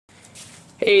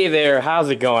Hey there, how's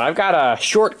it going? I've got a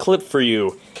short clip for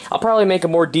you. I'll probably make a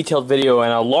more detailed video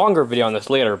and a longer video on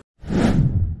this later.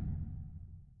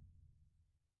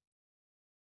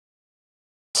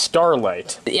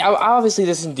 Starlite. Yeah, obviously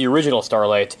this isn't the original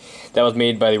Starlite that was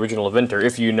made by the original inventor,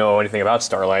 if you know anything about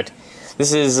Starlite.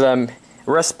 This is a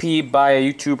recipe by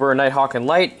a YouTuber,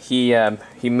 NightHawkInLight.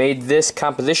 He made this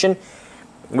composition,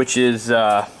 which is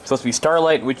supposed to be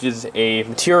Starlite, which is a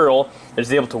material that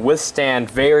is able to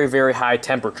withstand very, very high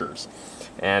temperatures.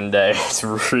 And it's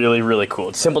really, really cool.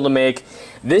 It's simple to make.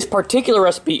 This particular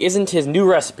recipe isn't his new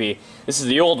recipe. This is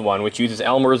the old one, which uses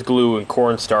Elmer's glue and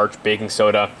cornstarch, baking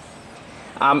soda.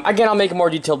 Again, I'll make a more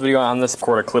detailed video on this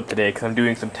quarter clip today because I'm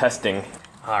doing some testing.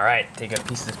 Alright, take a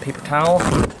piece of this paper towel.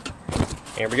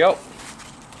 Here we go.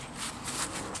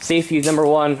 Safety is number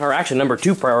one, or actually number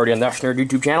two priority on the Nerd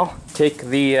YouTube channel. Take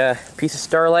the piece of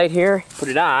Starlite here, put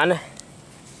it on,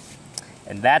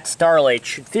 and that Starlite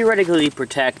should theoretically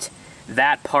protect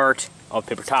that part of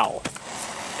paper towel.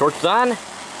 Torch is on.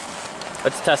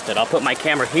 Let's test it. I'll put my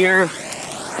camera here.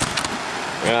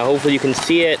 Hopefully you can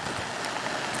see it.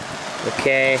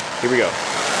 Okay, here we go.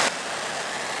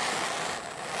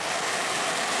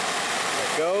 There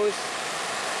it goes.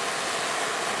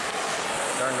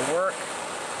 Starting to work.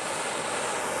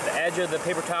 The edge of the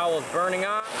paper towel is burning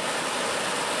off.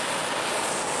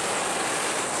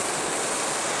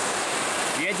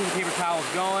 The edge of the paper towel is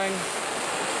going.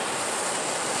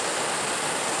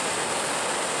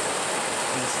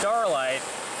 And the Starlite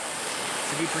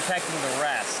should be protecting the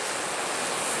rest.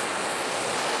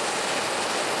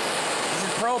 This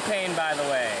is propane, by the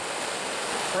way.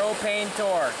 Propane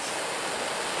torch.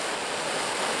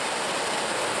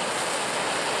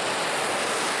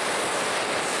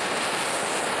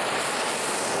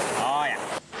 Oh yeah.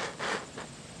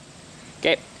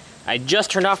 Okay, I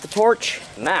just turned off the torch.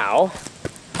 Now,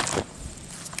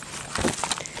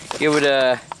 give it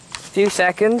a few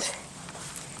seconds,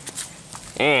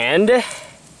 and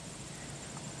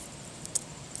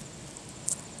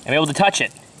I'm able to touch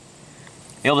it.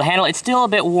 I'm able to handle it. It's still a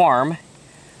bit warm,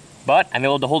 but I'm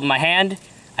able to hold it in my hand.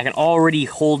 I can already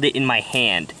hold it in my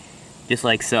hand, just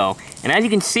like so. And as you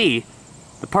can see,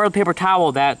 the part of the paper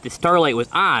towel that the Starlite was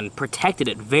on protected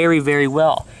it very, very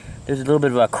well. There's a little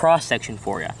bit of a cross section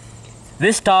for you.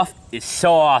 This stuff is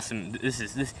so awesome.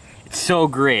 It's so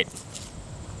great.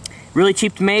 Really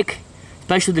cheap to make,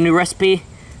 especially the new recipe.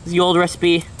 This is the old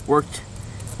recipe, worked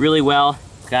really well.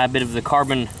 Got a bit of the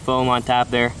carbon foam on top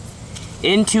there.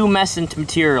 Intumescent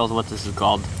material is what this is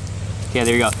called. Okay,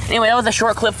 there you go. Anyway, that was a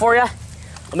short clip for you.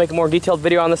 I'll make a more detailed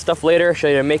video on this stuff later, show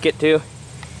you how to make it too.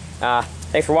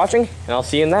 Thanks for watching, and I'll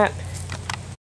see you in that.